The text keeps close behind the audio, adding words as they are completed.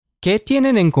¿Qué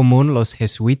tienen en común los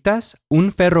jesuitas,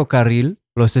 un ferrocarril,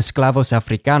 los esclavos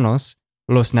africanos,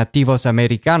 los nativos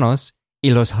americanos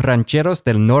y los rancheros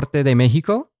del norte de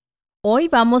México? Hoy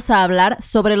vamos a hablar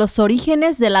sobre los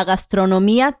orígenes de la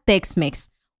gastronomía Tex-Mex,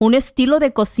 un estilo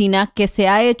de cocina que se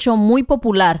ha hecho muy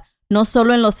popular no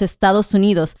solo en los Estados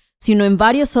Unidos, sino en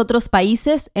varios otros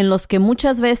países en los que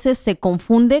muchas veces se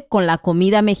confunde con la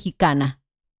comida mexicana.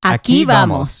 Aquí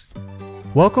vamos.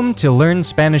 Welcome to Learn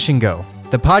Spanish and Go,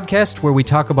 the podcast where we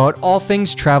talk about all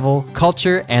things travel,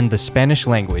 culture, and the Spanish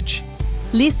language.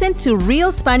 Listen to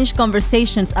real Spanish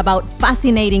conversations about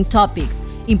fascinating topics,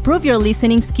 improve your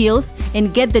listening skills,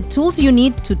 and get the tools you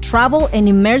need to travel and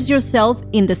immerse yourself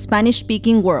in the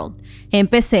Spanish-speaking world.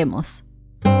 Empecemos.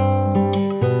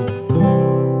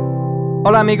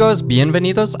 Hola amigos,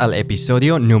 bienvenidos al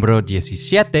episodio número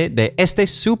 17 de este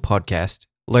su podcast,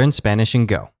 Learn Spanish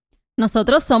and Go.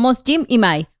 Nosotros somos Jim y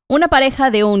Mai, una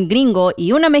pareja de un gringo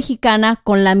y una mexicana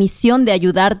con la misión de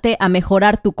ayudarte a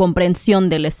mejorar tu comprensión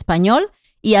del español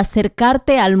y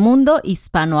acercarte al mundo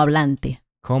hispanohablante.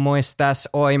 ¿Cómo estás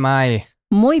hoy, Mai?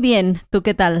 Muy bien, ¿tú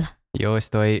qué tal? Yo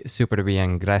estoy súper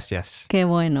bien, gracias. Qué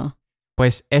bueno.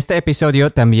 Pues este episodio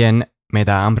también me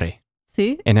da hambre.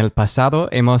 ¿Sí? En el pasado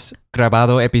hemos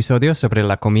grabado episodios sobre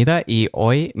la comida y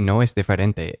hoy no es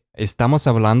diferente. Estamos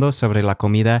hablando sobre la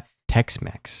comida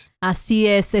Tex-Mex. Así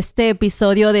es, este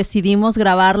episodio decidimos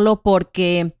grabarlo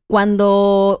porque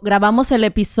cuando grabamos el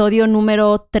episodio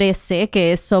número 13,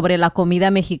 que es sobre la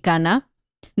comida mexicana,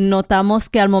 notamos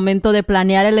que al momento de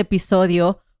planear el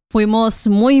episodio fuimos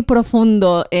muy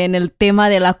profundo en el tema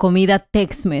de la comida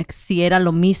Tex-Mex, si era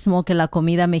lo mismo que la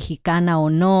comida mexicana o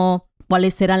no,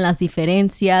 cuáles eran las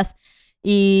diferencias,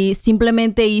 y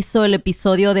simplemente hizo el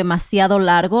episodio demasiado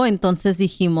largo, entonces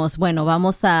dijimos, bueno,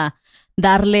 vamos a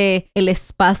darle el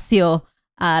espacio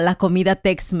a la comida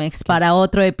Tex-Mex para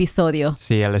otro episodio.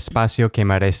 Sí, el espacio que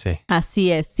merece.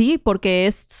 Así es, sí, porque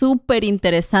es súper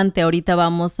interesante. Ahorita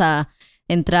vamos a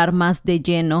entrar más de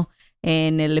lleno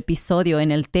en el episodio,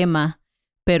 en el tema,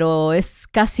 pero es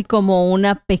casi como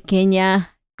una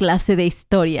pequeña clase de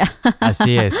historia.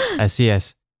 Así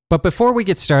es. But before we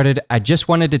get started, I just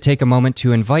wanted to take a moment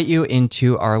to invite you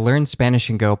into our Learn Spanish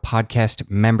and Go podcast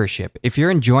membership. If you're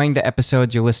enjoying the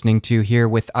episodes you're listening to here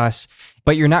with us,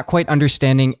 but you're not quite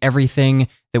understanding everything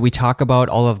that we talk about,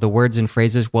 all of the words and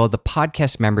phrases, well, the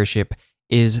podcast membership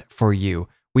is for you.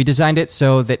 We designed it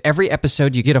so that every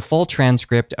episode you get a full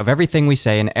transcript of everything we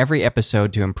say in every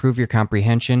episode to improve your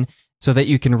comprehension, so that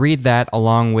you can read that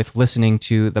along with listening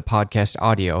to the podcast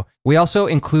audio. We also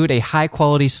include a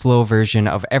high-quality slow version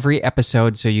of every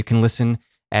episode so you can listen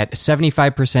at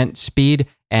 75% speed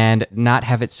and not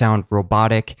have it sound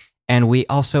robotic. And we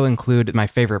also include, my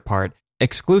favorite part,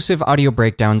 exclusive audio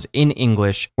breakdowns in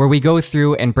English, where we go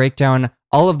through and break down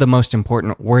all of the most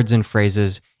important words and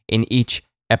phrases in each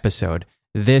episode.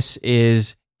 This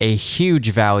is a huge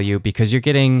value because you're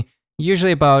getting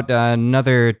usually about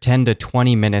another 10 to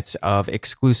 20 minutes of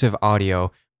exclusive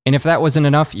audio. And if that wasn't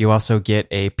enough, you also get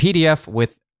a PDF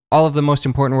with all of the most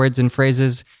important words and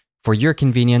phrases for your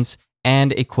convenience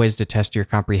and a quiz to test your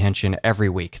comprehension every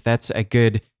week. That's a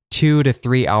good 2 to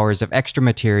 3 hours of extra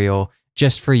material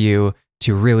just for you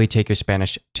to really take your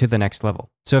Spanish to the next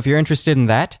level. So if you're interested in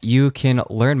that, you can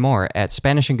learn more at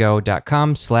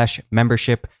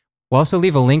SpanishAndGo.com/membership. We'll also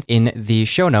leave a link in the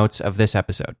show notes of this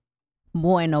episode.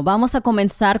 Bueno, vamos a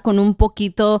comenzar con un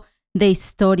poquito de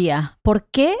historia. ¿Por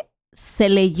qué se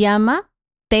le llama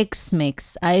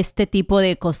Tex-Mex a este tipo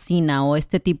de cocina o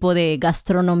este tipo de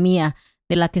gastronomía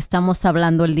de la que estamos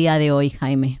hablando el día de hoy,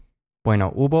 Jaime?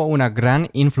 Bueno, hubo una gran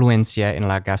influencia en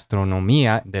la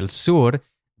gastronomía del sur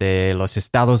de los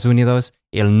Estados Unidos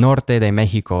y el norte de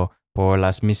México por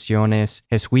las misiones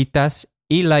jesuitas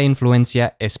y la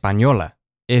influencia española.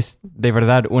 Es de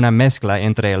verdad una mezcla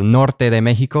entre el norte de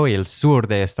México y el sur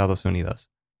de Estados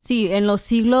Unidos. Sí, en los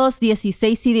siglos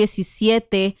XVI y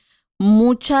XVII,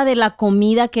 mucha de la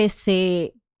comida que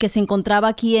se encontraba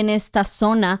aquí en esta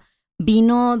zona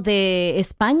vino de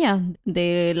España,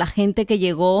 de la gente que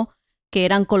llegó, que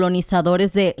eran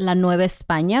colonizadores de la Nueva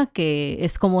España, que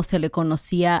es como se le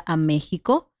conocía a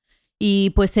México.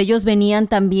 Y pues ellos venían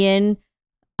también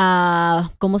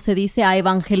a, ¿cómo se dice?, a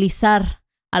evangelizar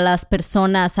a las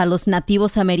personas, a los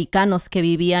nativos americanos que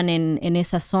vivían en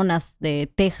esas zonas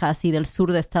de Texas y del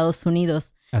sur de Estados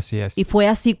Unidos. Así es. Y fue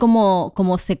así como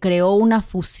se creó una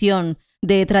fusión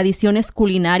de tradiciones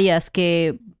culinarias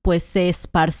que pues se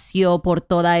esparció por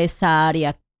toda esa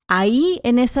área. Ahí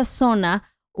en esa zona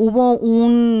hubo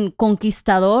un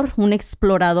conquistador, un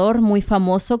explorador muy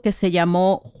famoso que se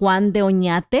llamó Juan de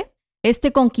Oñate.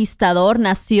 Este conquistador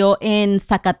nació en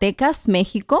Zacatecas,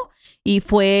 México, y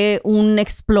fue un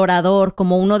explorador,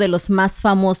 como uno de los más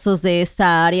famosos de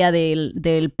esa área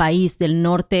del país, del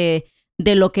norte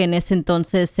de lo que en ese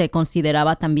entonces se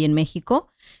consideraba también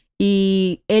México.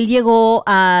 Y él llegó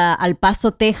al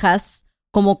Paso, Texas,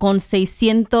 como con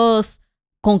 600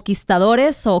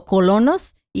 conquistadores o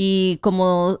colonos y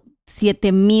como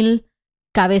 7,000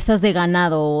 cabezas de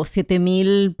ganado, o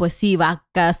 7,000, pues sí,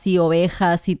 vacas y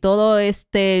ovejas y todo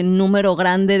este número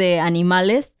grande de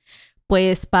animales,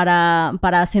 pues para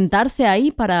asentarse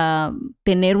ahí, para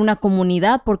tener una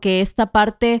comunidad, porque esta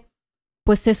parte,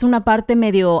 pues es una parte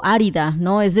medio árida,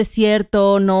 ¿no? Es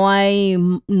desierto, no hay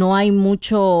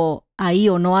mucho ahí,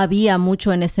 o no había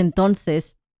mucho en ese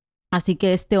entonces. Así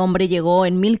que este hombre llegó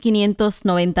en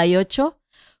 1598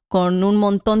 con un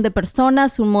montón de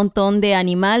personas, un montón de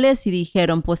animales, y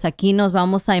dijeron, pues aquí nos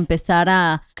vamos a empezar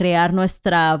a crear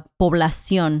nuestra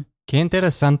población. Qué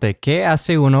interesante. ¿Qué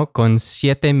hace uno con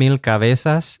 7,000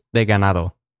 cabezas de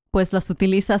ganado? Pues las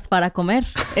utilizas para comer.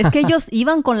 Es que ellos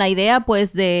iban con la idea,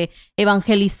 pues, de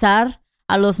evangelizar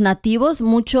a los nativos.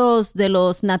 Muchos de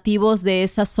los nativos de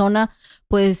esa zona,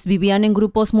 pues, vivían en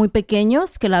grupos muy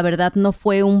pequeños, que la verdad no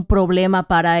fue un problema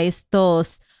para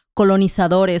estos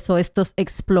colonizadores o estos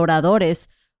exploradores.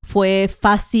 Fue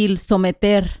fácil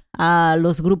someter a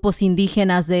los grupos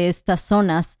indígenas de estas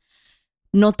zonas.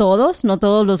 No todos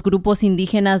los grupos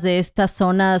indígenas de estas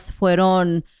zonas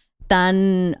fueron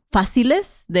tan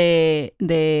fáciles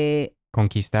de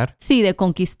 ¿Conquistar? Sí, de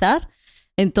conquistar.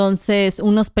 Entonces,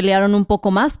 unos pelearon un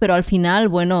poco más, pero al final,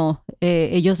 bueno,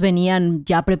 ellos venían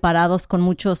ya preparados con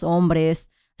muchos hombres.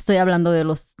 Estoy hablando de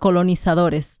los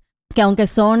colonizadores, que aunque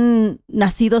son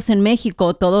nacidos en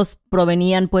México, todos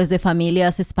provenían pues de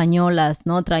familias españolas,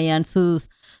 ¿no? Traían sus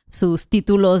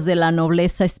títulos de la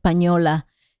nobleza española,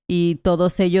 y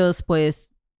todos ellos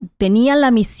pues tenían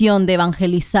la misión de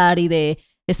evangelizar y de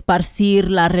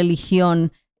esparcir la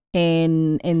religión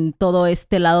en todo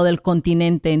este lado del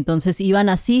continente. Entonces iban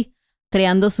así,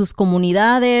 creando sus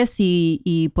comunidades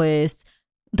y pues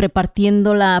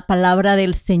repartiendo la palabra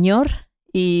del Señor.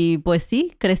 Y pues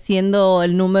sí, creciendo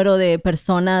el número de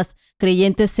personas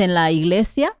creyentes en la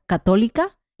iglesia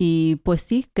católica, y pues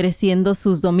sí, creciendo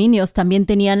sus dominios. También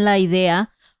tenían la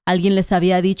idea, alguien les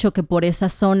había dicho que por esa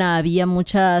zona había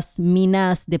muchas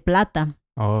minas de plata.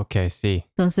 Ok, sí.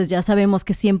 Entonces ya sabemos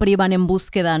que siempre iban en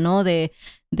búsqueda, ¿no? De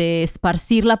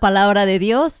esparcir la palabra de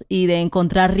Dios y de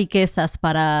encontrar riquezas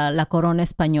para la corona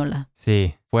española.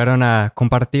 Sí, fueron a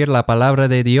compartir la palabra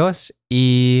de Dios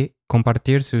y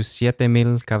compartir sus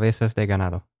 7,000 cabezas de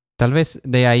ganado. Tal vez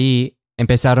de ahí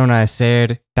empezaron a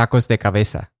hacer tacos de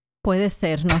cabeza. Puede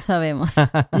ser, no sabemos.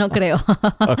 No creo.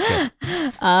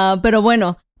 Okay. Pero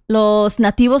bueno, los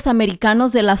nativos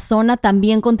americanos de la zona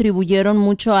también contribuyeron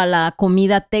mucho a la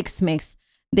comida Tex-Mex.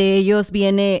 De ellos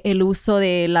viene el uso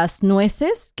de las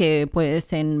nueces, que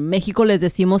pues en México les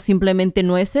decimos simplemente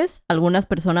nueces. Algunas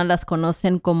personas las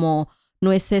conocen como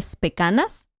nueces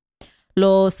pecanas.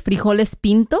 Los frijoles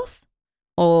pintos,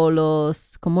 o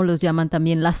 ¿cómo los llaman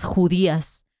también? Las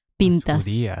judías pintas. Las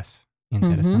judías.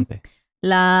 Interesante.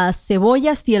 Las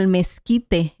cebollas y el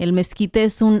mezquite. El mezquite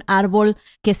es un árbol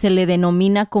que se le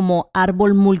denomina como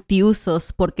árbol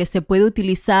multiusos, porque se puede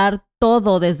utilizar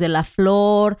todo, desde la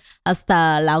flor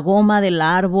hasta la goma del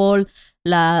árbol,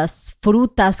 las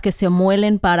frutas que se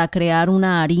muelen para crear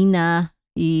una harina,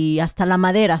 y hasta la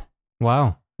madera.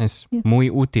 Wow, es muy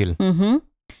útil. Uh-huh.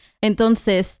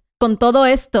 Entonces, con todo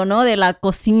esto, ¿no? De la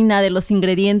cocina, de los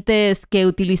ingredientes que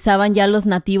utilizaban ya los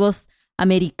nativos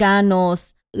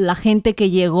americanos, la gente que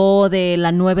llegó de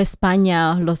la Nueva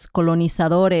España, los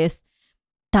colonizadores,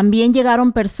 también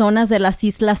llegaron personas de las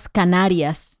Islas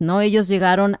Canarias, ¿no? Ellos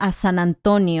llegaron a San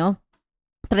Antonio,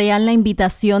 traían la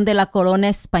invitación de la corona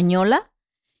española,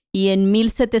 y en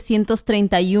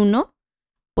 1731,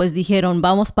 pues dijeron,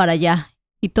 vamos para allá.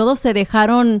 Y todos se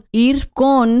dejaron ir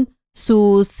con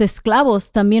sus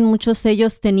esclavos. También muchos de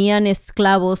ellos tenían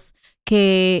esclavos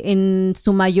que en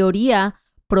su mayoría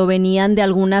provenían de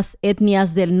algunas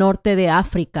etnias del norte de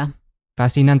África.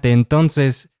 Fascinante.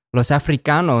 Entonces, los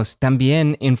africanos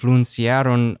también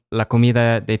influenciaron la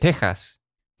comida de Texas.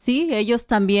 Sí, ellos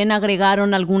también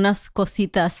agregaron algunas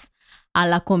cositas a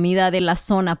la comida de la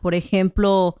zona. Por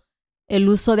ejemplo, el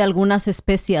uso de algunas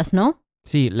especias, ¿no?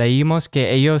 Sí, leímos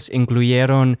que ellos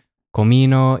incluyeron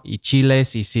comino y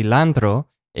chiles y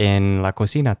cilantro en la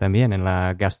cocina también, en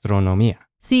la gastronomía.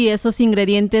 Sí, esos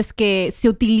ingredientes que se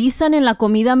utilizan en la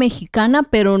comida mexicana,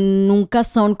 pero nunca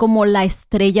son como la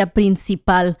estrella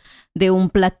principal de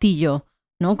un platillo,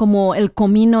 ¿no? Como el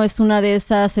comino es una de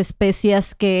esas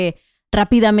especias que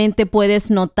rápidamente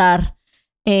puedes notar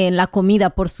en la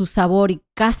comida por su sabor y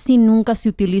casi nunca se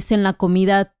utiliza en la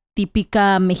comida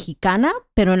típica mexicana,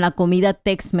 pero en la comida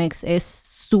Tex-Mex es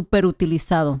súper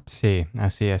utilizado. Sí,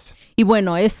 así es. Y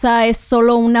bueno, esa es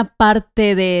solo una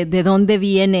parte de dónde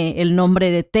viene el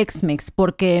nombre de Tex-Mex,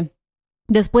 porque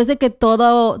después de que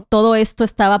todo esto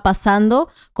estaba pasando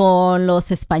con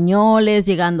los españoles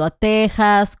llegando a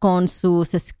Texas, con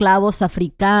sus esclavos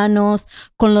africanos,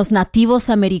 con los nativos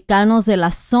americanos de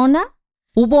la zona,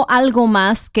 hubo algo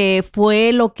más que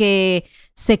fue lo que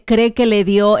se cree que le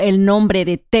dio el nombre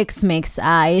de Tex-Mex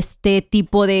a este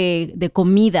tipo de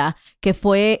comida, que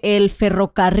fue el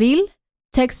ferrocarril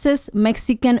Texas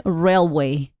Mexican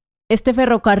Railway. Este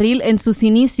ferrocarril en sus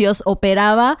inicios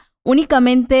operaba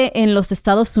únicamente en los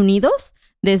Estados Unidos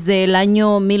desde el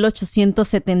año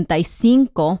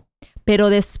 1875, pero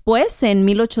después, en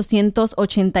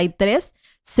 1883,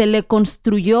 se le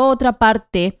construyó otra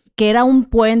parte que era un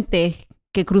puente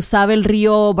que cruzaba el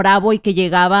río Bravo y que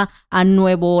llegaba a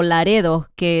Nuevo Laredo,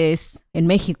 que es en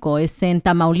México, es en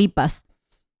Tamaulipas.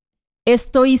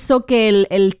 Esto hizo que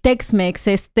el Tex-Mex,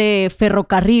 este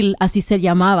ferrocarril, así se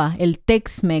llamaba, el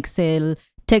Tex-Mex, el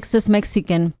Texas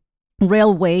Mexican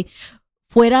Railway,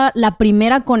 fuera la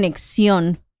primera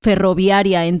conexión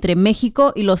ferroviaria entre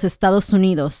México y los Estados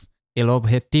Unidos. El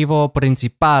objetivo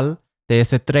principal de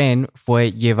ese tren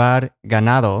fue llevar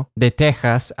ganado de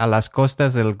Texas a las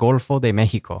costas del Golfo de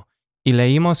México. Y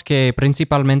leímos que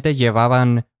principalmente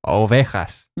llevaban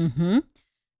ovejas. Uh-huh.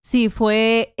 Sí,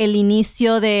 fue el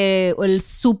inicio del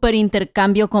súper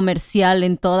intercambio comercial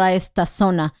en toda esta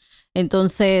zona.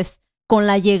 Entonces, con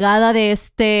la llegada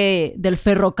del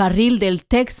ferrocarril del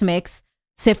Tex-Mex,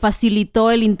 se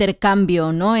facilitó el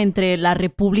intercambio, ¿no? Entre la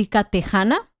República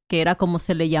Tejana, que era como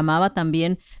se le llamaba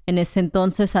también en ese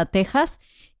entonces a Texas,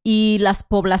 y las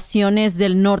poblaciones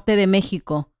del norte de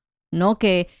México, ¿no?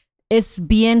 Que es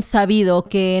bien sabido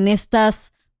que en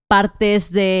estas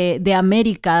partes de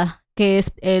América, que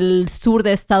es el sur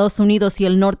de Estados Unidos y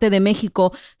el norte de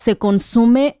México, se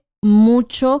consume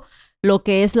mucho lo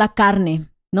que es la carne,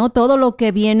 ¿no? Todo lo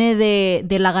que viene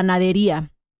de la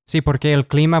ganadería. Sí, porque el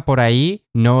clima por ahí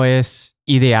no es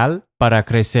ideal para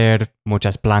crecer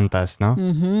muchas plantas, ¿no?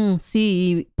 Uh-huh,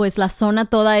 sí, pues la zona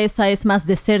toda esa es más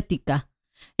desértica.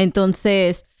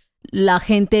 Entonces, la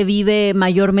gente vive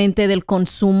mayormente del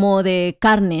consumo de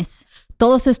carnes.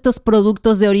 Todos estos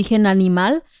productos de origen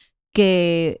animal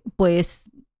que,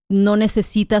 pues, no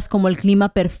necesitas como el clima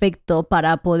perfecto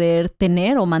para poder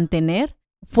tener o mantener,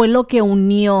 fue lo que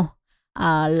unió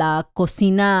a la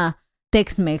cocina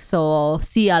Tex-Mex o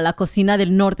sí, a la cocina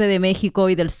del norte de México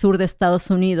y del sur de Estados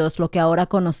Unidos, lo que ahora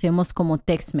conocemos como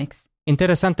Tex-Mex.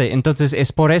 Interesante. Entonces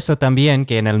es por eso también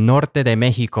que en el norte de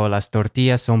México las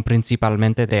tortillas son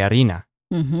principalmente de harina.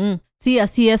 Uh-huh. Sí,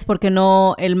 así es, porque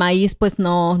el maíz pues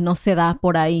no se da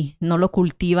por ahí, no lo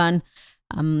cultivan,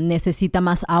 necesita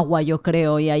más agua, yo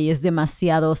creo, y ahí es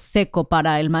demasiado seco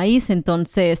para el maíz,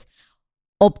 entonces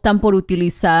optan por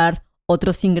utilizar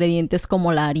otros ingredientes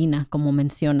como la harina, como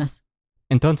mencionas.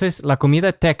 Entonces, la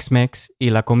comida Tex-Mex y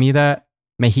la comida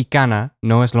mexicana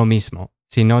no es lo mismo.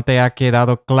 Si no te ha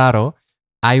quedado claro,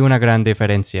 hay una gran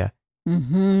diferencia.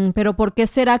 Uh-huh. Pero ¿por qué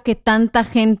será que tanta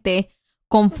gente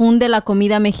confunde la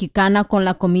comida mexicana con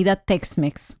la comida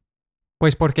Tex-Mex?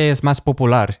 Pues porque es más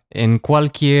popular. En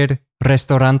cualquier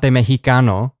restaurante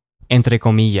mexicano, entre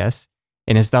comillas,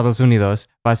 en Estados Unidos,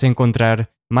 vas a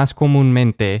encontrar más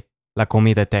comúnmente la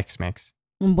comida Tex-Mex.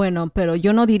 Bueno, pero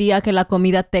yo no diría que la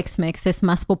comida Tex-Mex es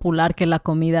más popular que la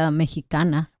comida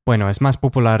mexicana. Bueno, es más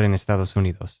popular en Estados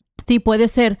Unidos. Sí, puede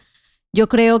ser. Yo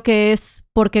creo que es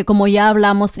porque, como ya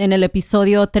hablamos en el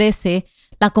episodio 13,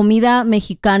 la comida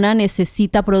mexicana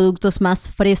necesita productos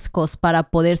más frescos para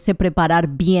poderse preparar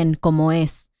bien como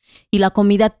es. Y la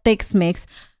comida Tex-Mex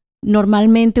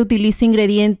normalmente utiliza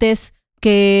ingredientes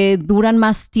que duran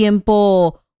más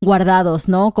tiempo guardados,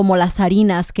 ¿no? Como las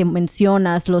harinas que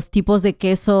mencionas, los tipos de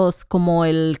quesos como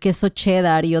el queso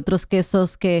cheddar y otros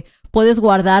quesos que puedes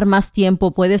guardar más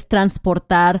tiempo, puedes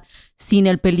transportar sin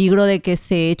el peligro de que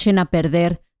se echen a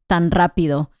perder tan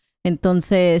rápido.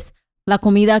 Entonces, la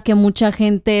comida que mucha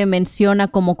gente menciona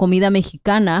como comida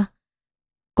mexicana,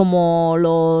 como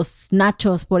los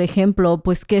nachos, por ejemplo,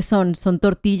 pues ¿qué son? Son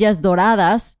tortillas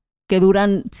doradas que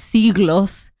duran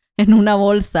siglos en una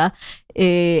bolsa,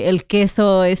 el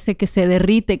queso ese que se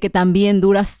derrite, que también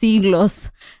dura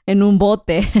siglos en un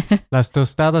bote. Las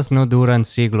tostadas no duran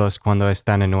siglos cuando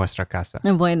están en nuestra casa.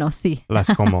 Bueno, sí. Las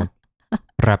como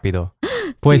rápido.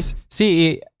 Pues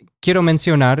sí, quiero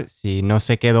mencionar, si no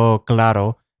se quedó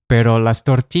claro, pero las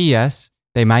tortillas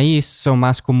de maíz son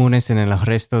más comunes en el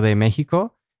resto de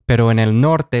México, pero en el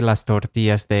norte las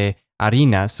tortillas de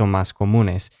harina son más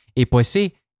comunes. Y pues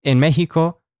sí, en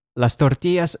México las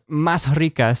tortillas más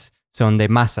ricas son de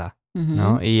masa,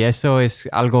 ¿no? Y eso es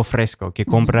algo fresco que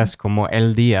compras como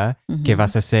el día que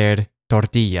vas a hacer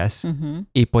tortillas.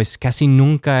 Y pues casi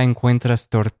nunca encuentras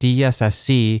tortillas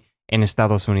así en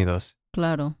Estados Unidos.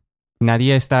 Claro.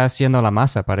 Nadie está haciendo la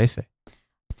masa, parece.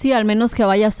 Sí, al menos que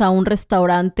vayas a un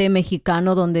restaurante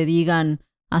mexicano donde digan,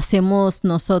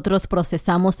 nosotros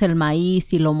procesamos el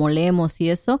maíz y lo molemos y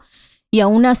eso. Y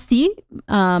aún así,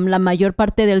 la mayor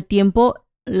parte del tiempo,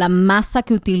 la masa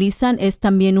que utilizan es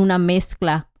también una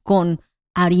mezcla con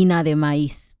harina de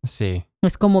maíz. Sí.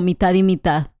 Es como mitad y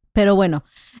mitad. Pero bueno,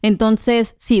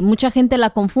 entonces, sí, mucha gente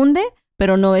la confunde,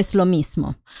 pero no es lo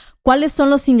mismo. ¿Cuáles son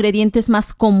los ingredientes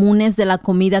más comunes de la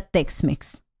comida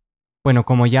Tex-Mex? Bueno,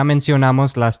 como ya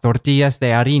mencionamos, las tortillas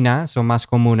de harina son más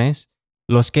comunes.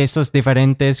 Los quesos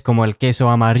diferentes como el queso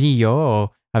amarillo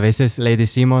o a veces le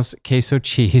decimos queso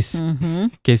cheese,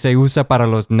 que se usa para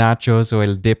los nachos o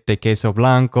el dip de queso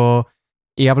blanco.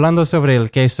 Y hablando sobre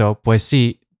el queso, pues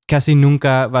sí, casi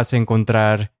nunca vas a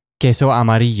encontrar queso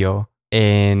amarillo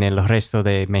en el resto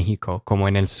de México, como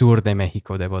en el sur de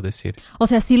México, debo decir. O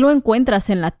sea, sí lo encuentras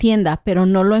en la tienda, pero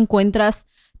no lo encuentras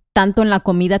tanto en la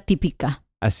comida típica.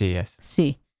 Así es.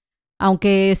 Sí.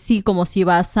 Aunque sí, como si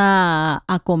vas a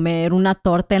comer una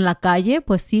torta en la calle,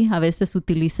 pues sí, a veces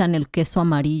utilizan el queso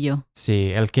amarillo.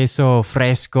 Sí, el queso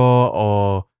fresco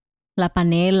o la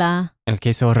panela. El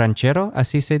queso ranchero,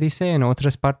 así se dice en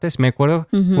otras partes. Me acuerdo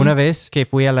una vez que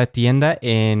fui a la tienda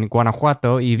en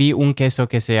Guanajuato y vi un queso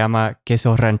que se llama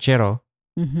queso ranchero.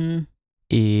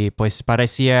 Y pues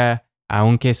parecía a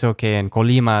un queso que en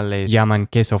Colima le llaman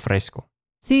queso fresco.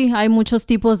 Sí, hay muchos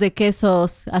tipos de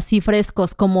quesos así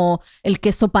frescos, como el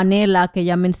queso panela que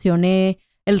ya mencioné,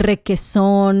 el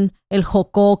requesón, el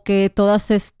jocoque, todas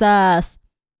estas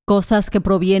cosas que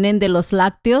provienen de los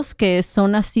lácteos, que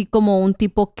son así como un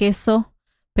tipo queso,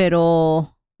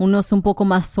 pero unos un poco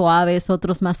más suaves,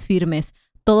 otros más firmes.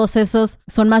 Todos esos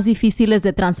son más difíciles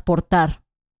de transportar.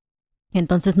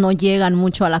 Entonces no llegan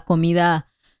mucho a la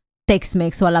comida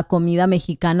Tex-Mex o a la comida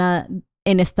mexicana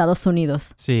en Estados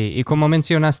Unidos. Sí, y como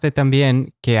mencionaste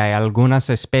también que hay algunas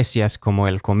especias como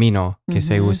el comino que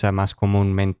se usa más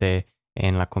comúnmente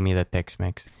en la comida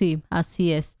Tex-Mex. Sí,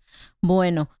 así es.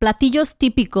 Bueno, platillos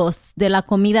típicos de la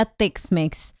comida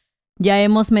Tex-Mex. Ya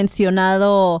hemos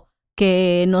mencionado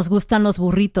que nos gustan los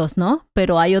burritos, ¿no?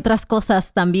 Pero hay otras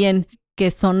cosas también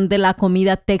que son de la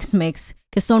comida Tex-Mex,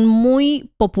 que son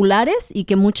muy populares y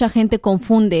que mucha gente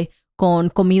confunde con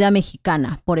comida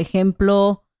mexicana. Por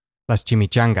ejemplo... las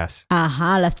chimichangas.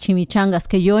 Ajá, las chimichangas,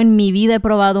 que yo en mi vida he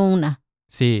probado una.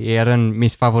 Sí, eran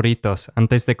mis favoritos.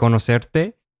 Antes de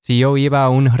conocerte, si yo iba a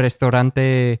un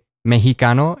restaurante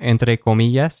mexicano, entre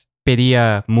comillas,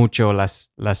 pedía mucho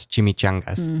las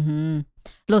chimichangas.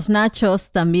 Los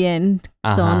nachos también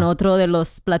son otro de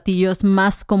los platillos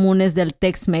más comunes del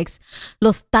Tex-Mex.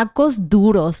 Los tacos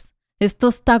duros.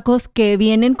 Estos tacos que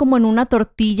vienen como en una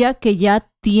tortilla que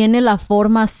ya tiene la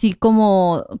forma así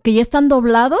como... que ya están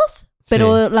doblados,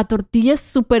 pero la tortilla es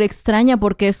súper extraña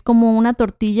porque es como una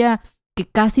tortilla que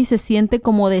casi se siente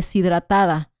como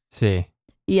deshidratada. Sí.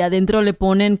 Y adentro le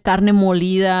ponen carne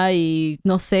molida y,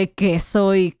 no sé,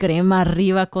 queso y crema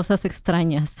arriba, cosas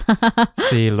extrañas.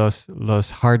 Sí, los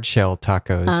hard shell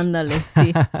tacos. Ándale,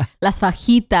 sí. Las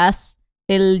fajitas,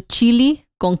 el chili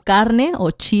con carne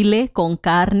o chile con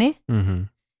carne.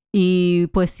 Y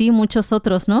pues sí, muchos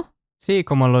otros, ¿no? Sí,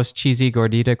 como los cheesy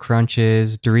gordita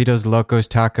crunches, Doritos Locos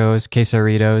Tacos,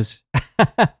 quesaritos.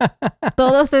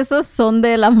 Todos esos son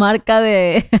de la marca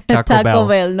de Taco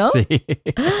Bell, ¿no? Sí.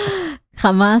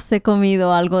 Jamás he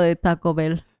comido algo de Taco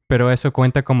Bell. ¿Pero eso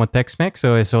cuenta como Tex-Mex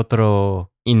o es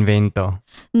otro invento?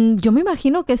 Yo me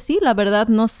imagino que sí, la verdad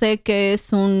no sé qué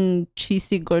es un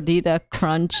cheesy gordita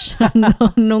crunch. No,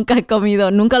 nunca he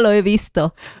comido, nunca lo he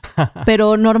visto.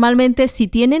 Pero normalmente si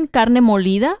tienen carne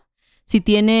molida, si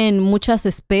tienen muchas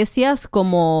especias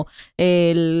como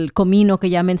el comino que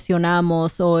ya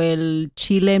mencionamos o el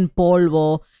chile en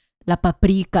polvo, la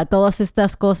paprika, todas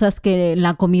estas cosas que en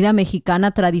la comida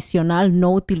mexicana tradicional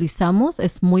no utilizamos,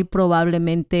 es muy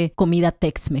probablemente comida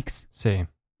Tex-Mex. Sí.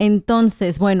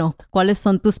 Entonces, bueno, ¿cuáles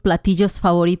son tus platillos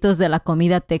favoritos de la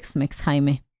comida Tex-Mex,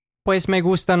 Jaime? Pues me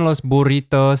gustan los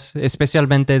burritos,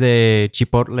 especialmente de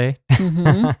chipotle.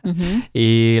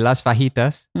 Y las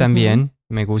fajitas también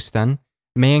me gustan.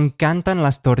 Me encantan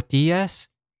las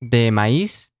tortillas de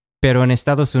maíz, pero en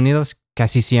Estados Unidos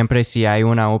casi siempre si hay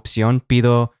una opción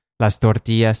pido las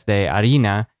tortillas de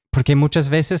harina, porque muchas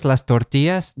veces las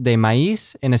tortillas de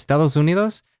maíz en Estados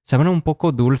Unidos saben un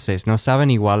poco dulces, no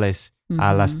saben iguales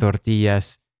a las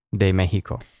tortillas de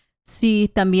México.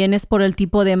 Sí, también es por el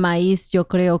tipo de maíz, yo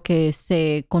creo que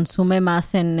se consume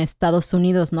más en Estados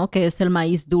Unidos, ¿no? Que es el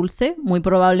maíz dulce. Muy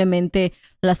probablemente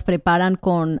las preparan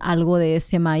con algo de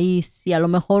ese maíz y a lo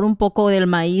mejor un poco del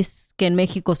maíz que en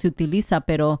México se utiliza,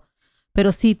 pero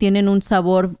sí tienen un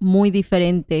sabor muy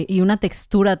diferente y una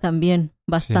textura también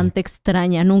bastante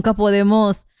extraña. Nunca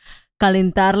podemos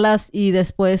calentarlas y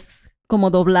después como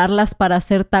doblarlas para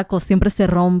hacer tacos. Siempre se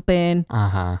rompen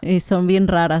y son bien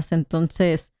raras.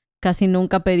 Entonces, casi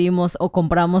nunca pedimos o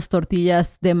compramos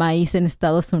tortillas de maíz en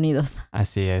Estados Unidos.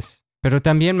 Así es. Pero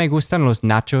también me gustan los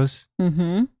nachos.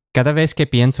 Uh-huh. Cada vez que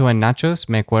pienso en nachos,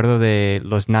 me acuerdo de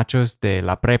los nachos de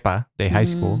la prepa, de high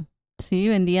school. Sí,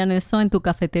 vendían eso en tu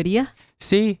cafetería.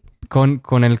 Sí,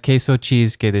 con el queso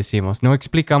cheese que decimos. No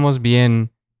explicamos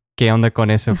bien qué onda con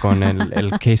eso, con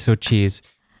el queso cheese.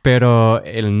 Pero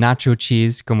el nacho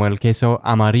cheese, como el queso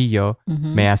amarillo,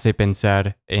 me hace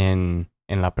pensar en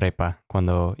la prepa,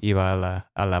 cuando iba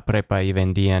a la prepa y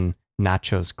vendían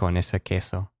nachos con ese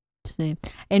queso. Sí.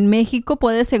 En México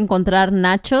puedes encontrar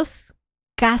nachos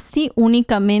casi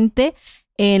únicamente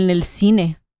en el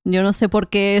cine. Yo no sé por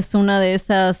qué es una de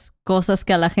esas cosas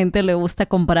que a la gente le gusta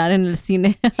comprar en el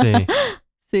cine. Sí.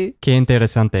 Sí. Qué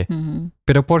interesante.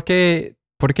 Pero ¿por qué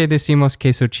decimos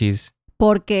queso cheese?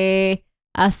 Porque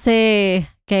hace,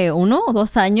 ¿qué? 1 o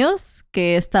 2 años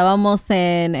que estábamos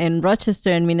en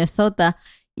Rochester, en Minnesota,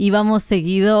 íbamos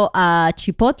seguido a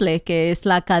Chipotle, que es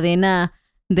la cadena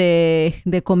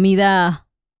de comida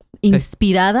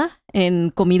inspirada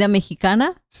en comida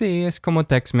mexicana. Sí, es como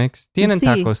Tex-Mex. Tienen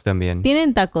tacos también.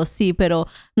 Tienen tacos, sí, pero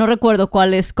no recuerdo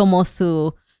cuál es como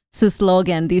su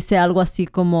slogan. Dice algo así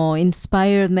como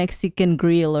Inspired Mexican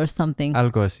Grill or something.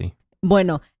 Algo así.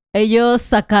 Bueno, ellos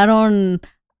sacaron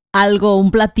algo,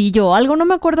 un platillo, algo, no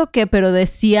me acuerdo qué, pero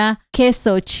decía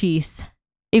queso cheese.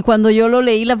 Y cuando yo lo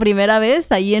leí la primera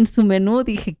vez ahí en su menú,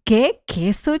 dije, ¿qué?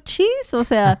 ¿Queso cheese? O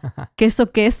sea, ¿queso?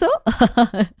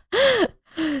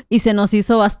 Y se nos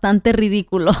hizo bastante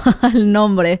ridículo el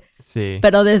nombre. Sí.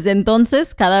 Pero desde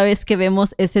entonces, cada vez que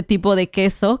vemos ese tipo de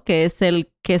queso, que es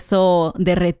el queso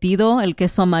derretido, el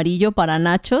queso amarillo para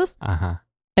nachos,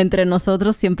 entre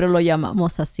nosotros siempre lo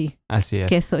llamamos así. Así es.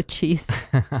 Queso cheese.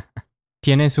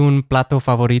 ¿Tienes un plato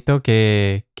favorito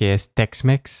que es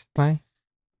Tex-Mex, Mai?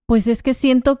 Pues es que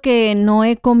siento que no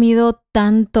he comido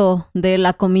tanto de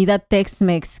la comida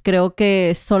Tex-Mex. Creo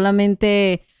que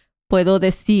solamente puedo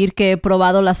decir que he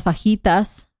probado las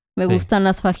fajitas. Me gustan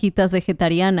las fajitas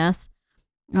vegetarianas.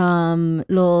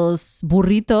 Los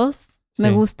burritos.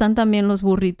 Me gustan también los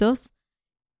burritos.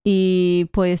 Y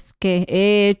pues que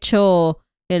he hecho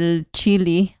el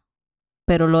chili,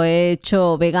 pero lo he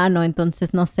hecho vegano,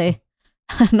 entonces no sé.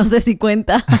 No sé si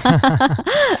cuenta.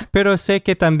 Pero sé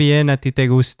que también a ti te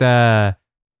gusta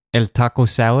el taco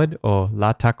salad o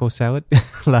la taco salad.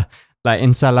 La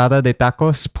ensalada de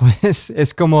tacos, pues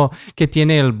es como que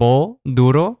tiene el bowl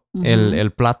duro,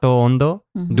 el plato hondo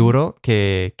duro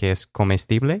que es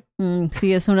comestible.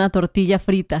 Sí, es una tortilla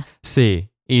frita. Sí,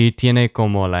 y tiene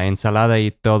como la ensalada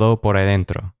y todo por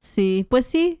adentro. Sí, pues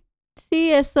sí,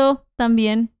 eso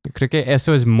también. Yo creo que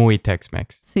eso es muy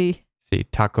Tex-Mex. Sí. Sí,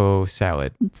 taco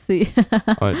salad. Sí.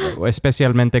 o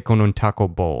especialmente con un taco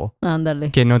bowl.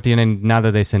 Ándale. Que no tiene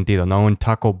nada de sentido, ¿no? Un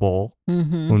taco bowl,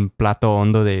 un plato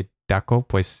hondo de taco,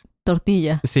 pues...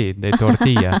 Tortilla. Sí, de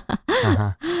tortilla.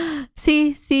 Ajá.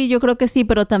 Sí, yo creo que sí,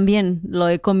 pero también lo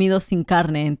he comido sin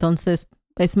carne, entonces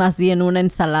es más bien una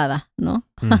ensalada, ¿no?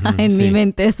 En mi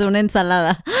mente es una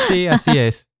ensalada. Sí, así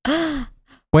es.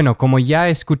 Bueno, como ya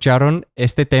escucharon,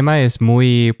 este tema es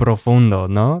muy profundo,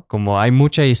 ¿no? Como hay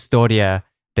mucha historia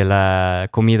de la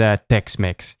comida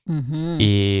Tex-Mex.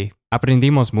 Y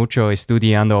aprendimos mucho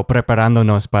estudiando o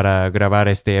preparándonos para grabar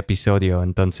este episodio.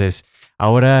 Entonces,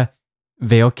 ahora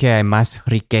veo que hay más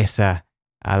riqueza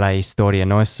a la historia.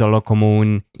 No es solo como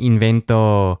un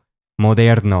invento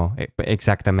moderno,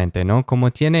 exactamente, ¿no?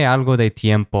 Como tiene algo de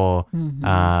tiempo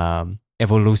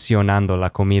evolucionando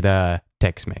la comida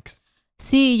Tex-Mex.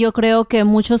 Sí, yo creo que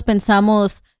muchos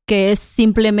pensamos que es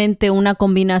simplemente una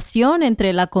combinación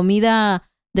entre la comida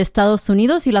de Estados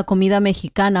Unidos y la comida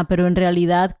mexicana, pero en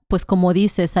realidad, pues como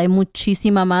dices, hay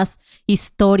muchísima más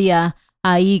historia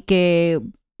ahí que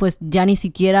pues ya ni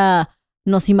siquiera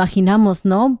nos imaginamos,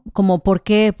 ¿no? Como por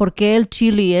qué el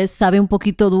chili sabe un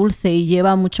poquito dulce y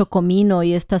lleva mucho comino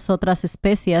y estas otras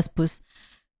especias, pues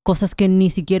cosas que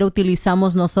ni siquiera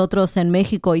utilizamos nosotros en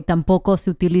México y tampoco se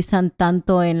utilizan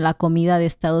tanto en la comida de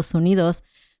Estados Unidos.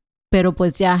 Pero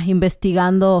pues ya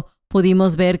investigando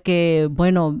pudimos ver que,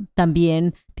 bueno,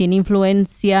 también tiene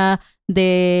influencia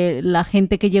de la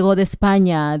gente que llegó de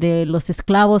España, de los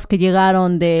esclavos que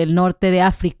llegaron del norte de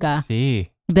África. Sí,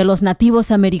 de los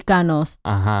nativos americanos.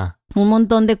 Ajá. Un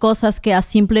montón de cosas que a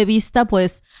simple vista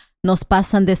pues nos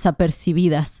pasan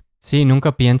desapercibidas. Sí,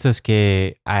 nunca piensas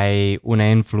que hay una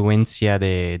influencia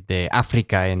de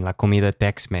África en la comida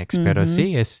Tex-Mex, pero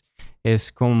sí,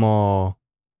 es como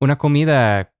una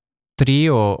comida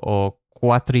o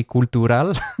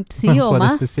cuatricultural. Sí, o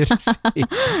 ¿Puedes más. decir? Sí.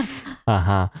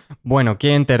 Ajá. Bueno,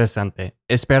 qué interesante.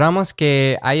 Esperamos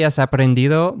que hayas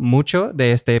aprendido mucho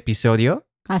de este episodio.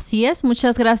 Así es,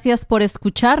 muchas gracias por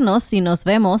escucharnos y nos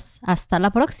vemos hasta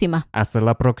la próxima. Hasta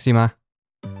la próxima.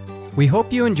 We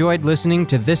hope you enjoyed listening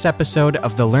to this episode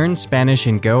of the Learn Spanish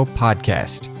and Go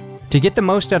podcast. To get the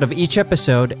most out of each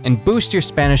episode and boost your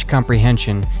Spanish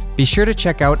comprehension, be sure to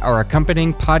check out our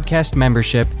accompanying podcast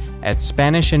membership at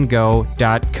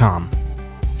SpanishAndGo.com.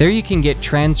 There you can get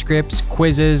transcripts,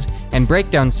 quizzes, and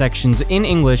breakdown sections in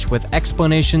English with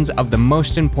explanations of the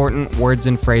most important words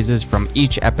and phrases from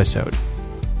each episode.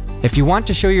 If you want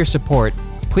to show your support,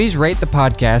 please rate the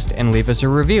podcast and leave us a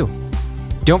review.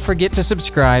 Don't forget to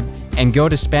subscribe and go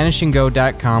to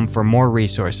SpanishAndGo.com for more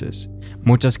resources.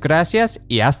 Muchas gracias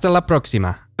y hasta la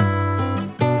próxima.